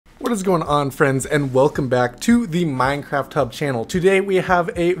What is going on, friends, and welcome back to the Minecraft Hub channel. Today we have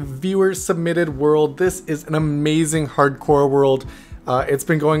a viewer submitted world. This is an amazing hardcore world. It's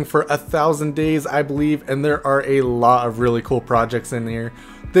been going for 1,000 days, I believe, and there are a lot of really cool projects in here.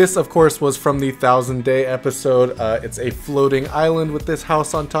 This, of course, was from the 1,000-day episode. It's a floating island with this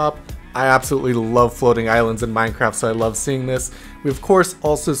house on top. I absolutely love floating islands in Minecraft, so I love seeing this. We, of course,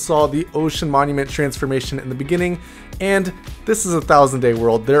 also saw the ocean monument transformation in the beginning, and this is a 1,000-day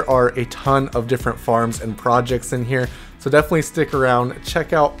world. There are a ton of different farms and projects in here, so definitely stick around,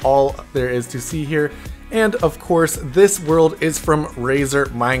 check out all there is to see here. And of course, this world is from Razor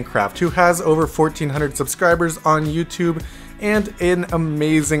Minecraft, who has over 1,400 subscribers on YouTube and an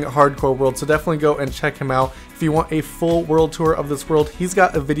amazing hardcore world, so definitely go and check him out. If you want a full world tour of this world, he's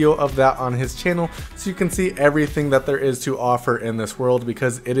got a video of that on his channel, so you can see everything that there is to offer in this world,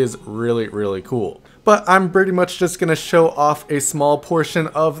 because it is really cool. But I'm pretty much just going to show off a small portion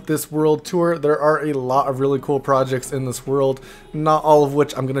of this world tour. There are a lot of really cool projects in this world, not all of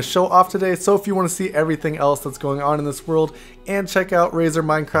which I'm going to show off today, so if you want to see everything else that's going on in this world and check out Razor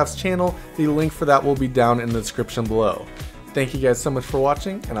Minecraft's channel, the link for that will be down in the description below. Thank you guys so much for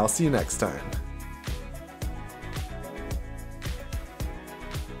watching, and I'll see you next time.